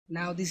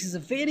Now this is a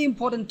very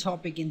important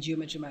topic in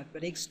geometry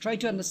mathematics. Try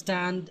to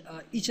understand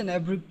each and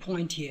every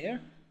point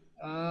here.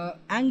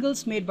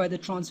 Angles made by the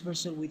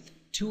transversal with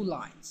two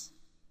lines.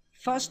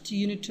 First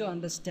you need to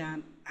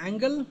understand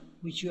angle,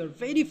 which you are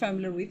very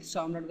familiar with,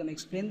 so I'm not going to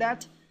explain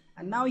that.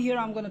 And now here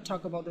I'm going to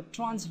talk about the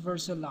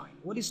transversal line.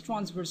 What is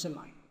transversal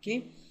line?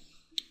 Okay,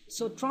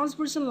 so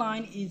transversal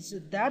line is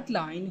that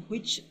line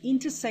which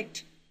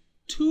intersect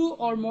two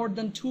or more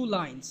than two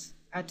lines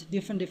at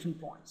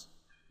different points.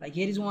 Like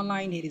here is one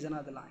line, here is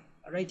another line.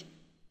 All right,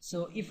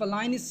 so if a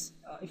line is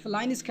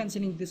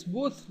cancelling this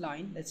both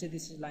line, let's say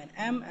this is line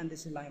M and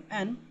this is line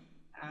N,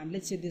 and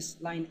let's say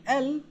this line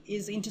L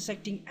is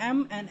intersecting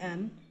M and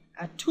N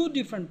at two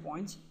different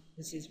points.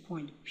 This is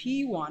point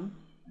P1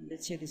 and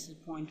let's say this is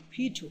point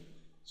P2.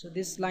 So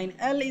this line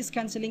L is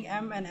cancelling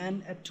M and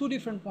N at two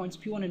different points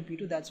P1 and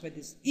P2. That's why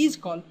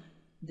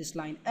this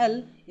line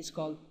L is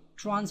called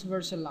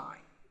transversal line.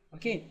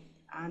 Okay,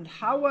 and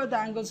how are the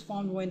angles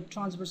formed when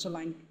transversal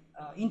line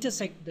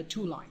intersect the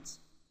two lines?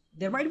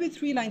 There might be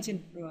three lines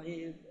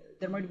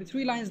there might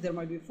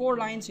be four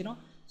lines, you know.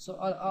 So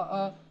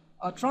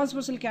a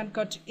transversal can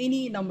cut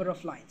any number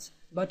of lines,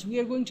 but we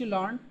are going to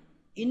learn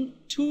in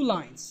two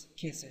lines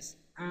cases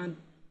and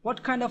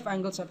what kind of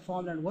angles are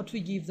formed and what we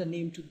give the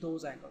name to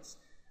those angles.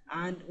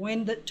 And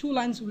when the two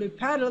lines will be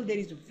parallel, there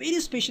is very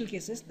special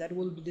cases that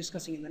we'll be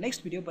discussing in the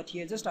next video, but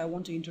here just I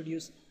want to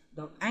introduce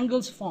the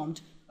angles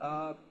formed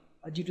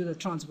due to the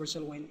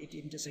transversal when it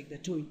intersects the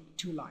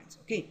two lines.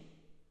 Okay,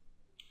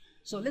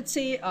 so let's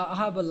say I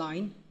have a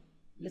line.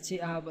 Let's say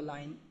I have a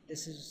line.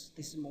 This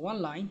is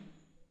one line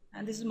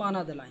and this is my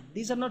another line.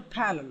 These are not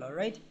parallel,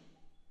 right?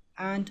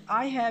 And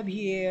I have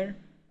here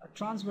a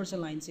transversal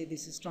line. Say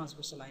this is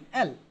transversal line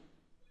L.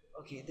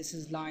 Okay, this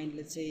is line,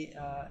 let's say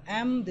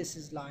M, this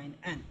is line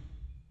N.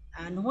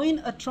 And when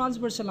a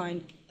transversal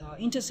line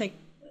intersect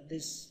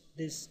this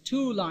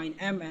two line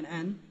M and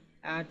N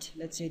at,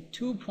 let's say,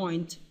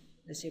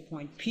 let's say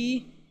point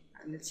P,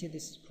 and let's say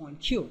this is point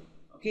Q.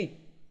 Okay,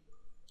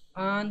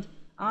 and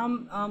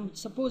I'm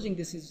supposing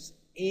this is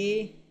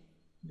A,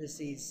 this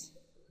is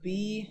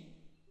B,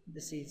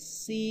 this is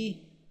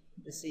C,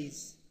 this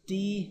is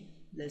D,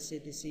 let's say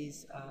this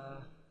is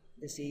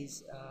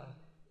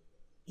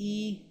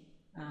E,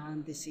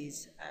 and this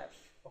is F.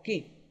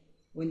 Okay,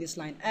 when this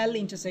line L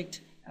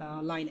intersect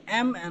line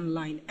M and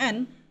line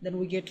N, then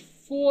we get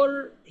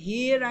four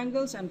here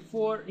angles and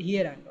four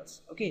here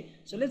angles. Okay,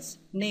 so let's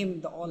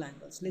name the all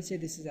angles. Let's say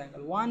this is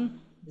angle 1,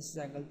 this is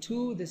angle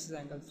 2, this is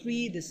angle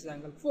 3, this is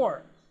angle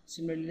 4.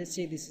 Similarly, let's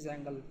say this is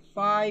angle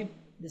 5,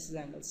 this is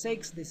angle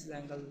 6, this is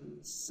angle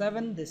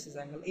 7, this is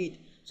angle 8.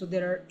 So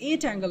there are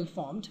 8 angles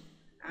formed,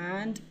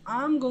 and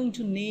I'm going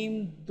to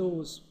name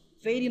those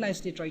very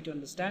nicely. Try to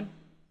understand.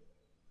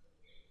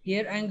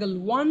 Here angle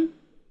 1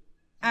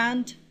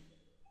 and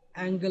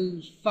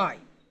angle 5.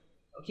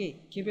 Okay,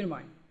 keep in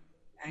mind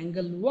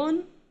angle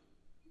 1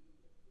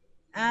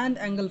 and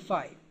angle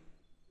 5.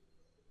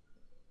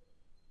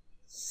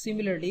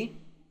 Similarly,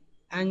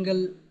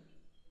 angle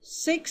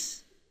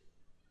 6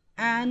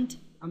 and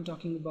I'm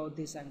talking about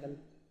this angle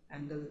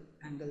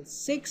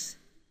 6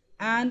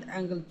 and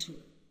angle 2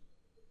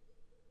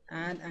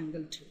 and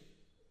angle 2.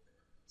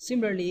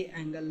 Similarly,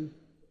 angle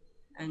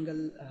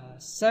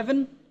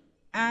 7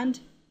 and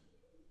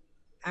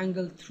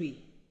angle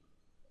 3.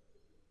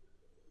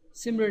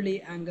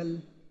 Similarly,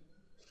 angle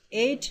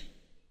 8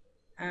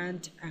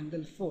 and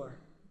angle 4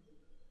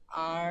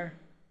 are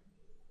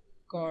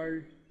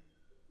called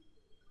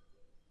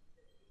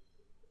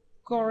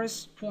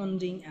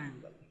corresponding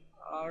angles.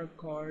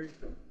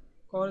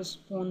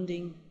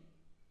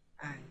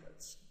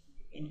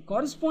 In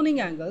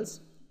corresponding angles,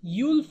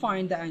 you'll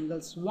find the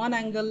angles, one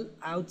angle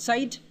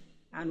outside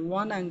and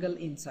one angle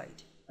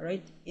inside. All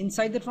right,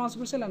 inside the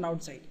transversal and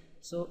outside.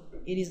 So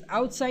it is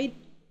outside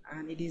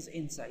and it is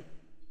inside.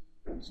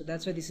 So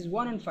that's why this is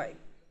 1 and 5.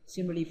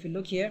 Similarly, if you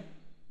look here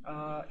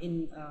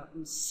in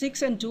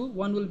 6 and 2,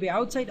 one will be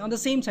outside on the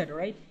same side. All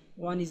right,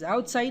 one is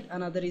outside,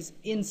 another is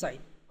inside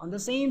on the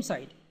same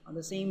side, on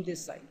the same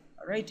this side.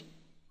 All right,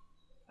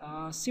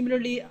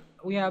 similarly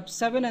we have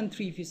 7 and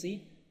 3. If you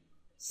see,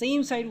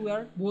 same side, we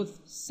are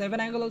both 7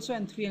 angle also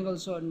and 3 angle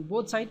also on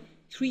both side.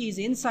 3 is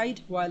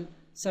inside while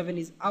 7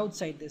 is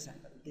outside this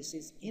angle. This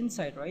is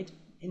inside, right,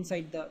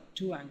 inside the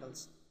two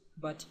angles,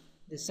 but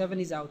the 7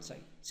 is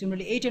outside.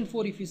 Similarly, 8 and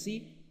 4, if you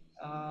see,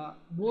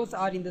 both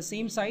are in the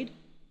same side,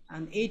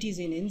 and 8 is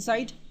in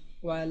inside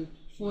while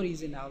 4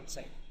 is in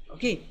outside.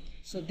 Okay,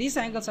 so these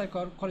angles are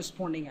called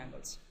corresponding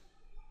angles.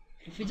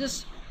 If you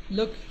just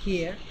look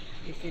here,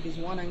 if it is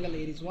one angle,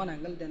 it is one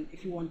angle, then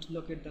if you want to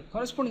look at the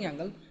corresponding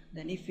angle,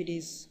 then if it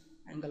is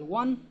angle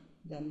 1,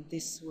 then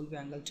this will be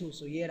angle 2.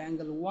 So here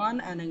angle 1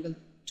 and angle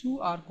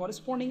 2 are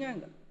corresponding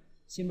angle.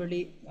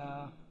 Similarly,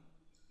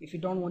 if you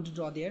don't want to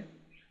draw there,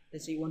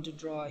 let's say you want to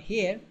draw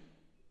here,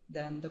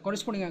 then the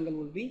corresponding angle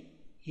will be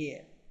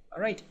here.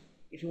 All right,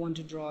 if you want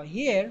to draw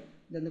here,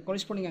 then the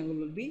corresponding angle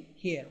will be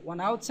here, one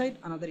outside,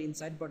 another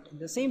inside, but in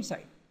the same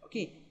side.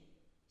 Okay,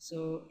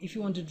 so if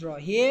you want to draw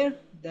here,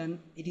 then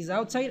it is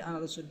outside,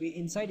 another should be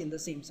inside in the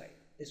same side.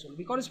 This will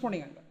be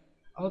corresponding angle.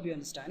 I hope you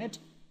understand it.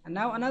 And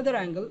now another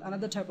angle,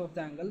 another type of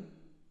the angle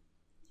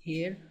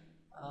here,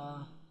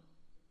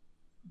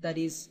 that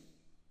is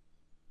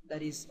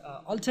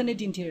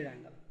alternate interior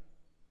angle.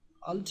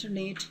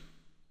 Alternate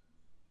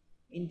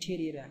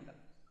interior angle.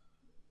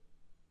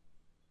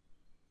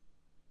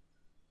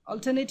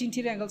 Alternate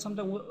interior angle,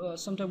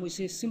 sometimes we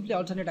say simply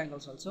alternate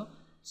angles also.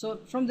 So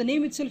from the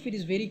name itself it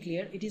is very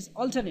clear, it is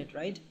alternate,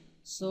 right?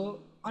 So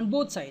on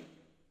both sides,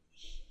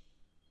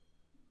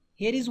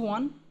 here is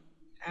one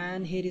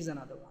and here is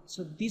another one.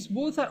 So these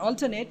both are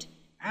alternate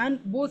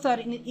and both are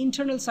in the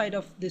internal side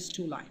of these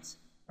two lines,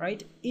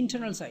 right?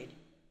 Internal side.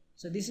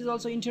 So this is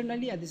also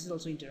internally and this is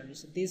also internally.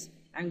 So this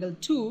angle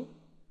 2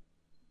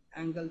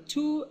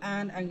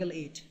 and angle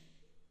 8.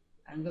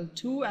 Angle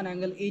 2 and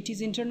angle 8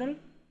 is internal.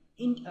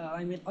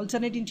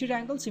 Alternate interior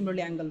angle.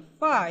 Similarly, angle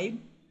 5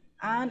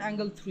 and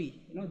angle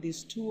 3. You know,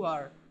 these two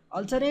are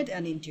alternate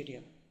and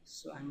interior.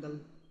 So angle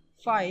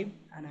 5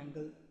 and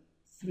angle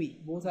 3,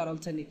 both are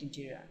alternate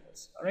interior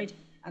angles. All right.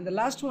 And the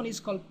last one is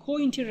called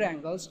co-interior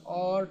angles,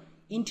 or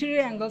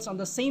interior angles on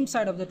the same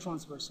side of the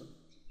transversal.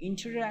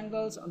 Interior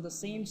angles on the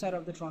same side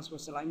of the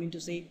transversal. I mean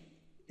to say,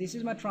 this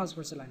is my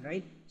transversal line,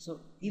 right? So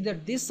either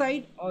this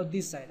side or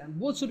this side, and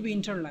both should be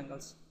internal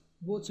angles.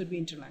 Both should be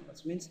internal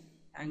angles. Means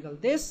angle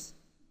this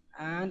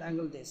and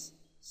angle this.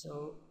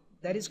 So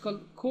that is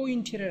called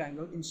co-interior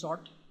angle. In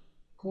short,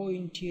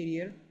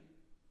 co-interior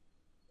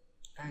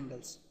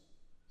angles.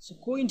 So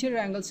co-interior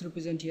angles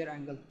represent here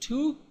angle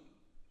 2,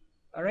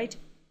 all right,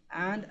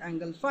 and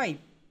angle 5.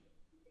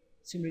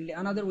 Similarly,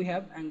 another we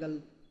have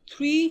angle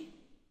 3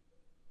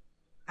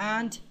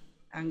 and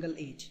angle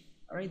 8.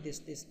 All right,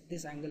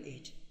 this angle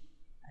 8.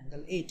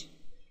 Angle 8.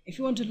 If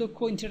you want to look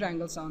co-interior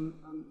angles on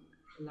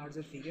a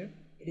larger figure,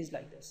 it is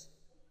like this.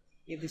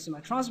 If this is my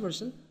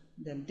transversal,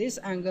 then this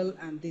angle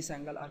and this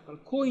angle are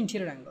called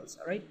co-interior angles.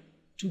 All right,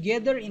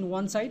 together in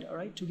one side. All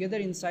right, together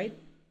inside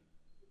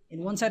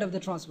in one side of the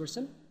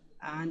transversal,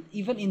 and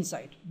even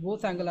inside,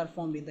 both angles are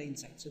formed in the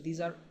inside. So these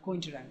are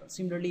co-interior angles.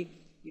 Similarly,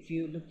 if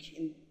you look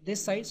in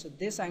this side, so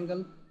this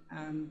angle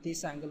and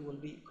this angle will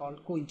be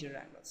called co-interior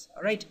angles.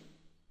 All right.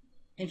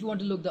 If you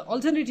want to look the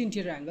alternate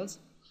interior angles,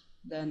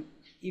 then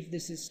if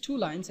this is two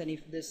lines and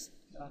if this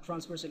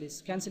transversal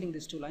is cancelling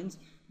these two lines,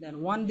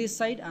 then one this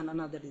side and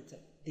another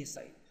this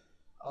side.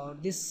 Or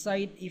this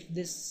side, if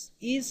this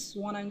is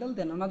one angle,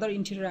 then another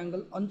interior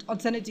angle,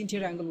 alternate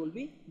interior angle will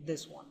be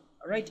this one.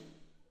 All right,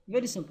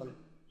 very simple.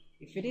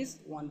 If it is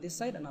one this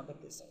side, another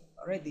this side.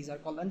 All right, these are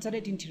called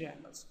alternate interior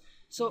angles.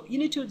 So you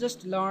need to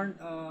just learn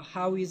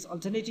how is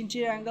alternate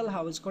interior angle,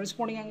 how is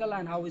corresponding angle,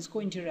 and how is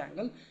co-interior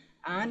angle.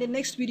 And in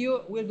next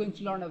video, we're going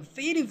to learn a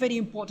very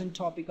important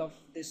topic of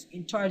this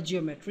entire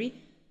geometry.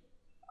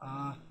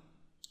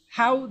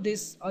 How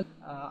this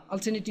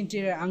alternate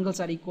interior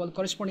angles are equal,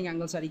 corresponding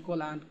angles are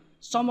equal, and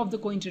sum of the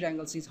co-interior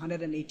angles is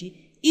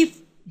 180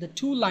 if the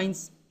two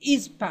lines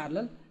is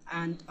parallel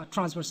and a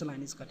transversal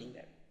line is cutting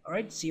there. All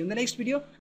right, see you in the next video.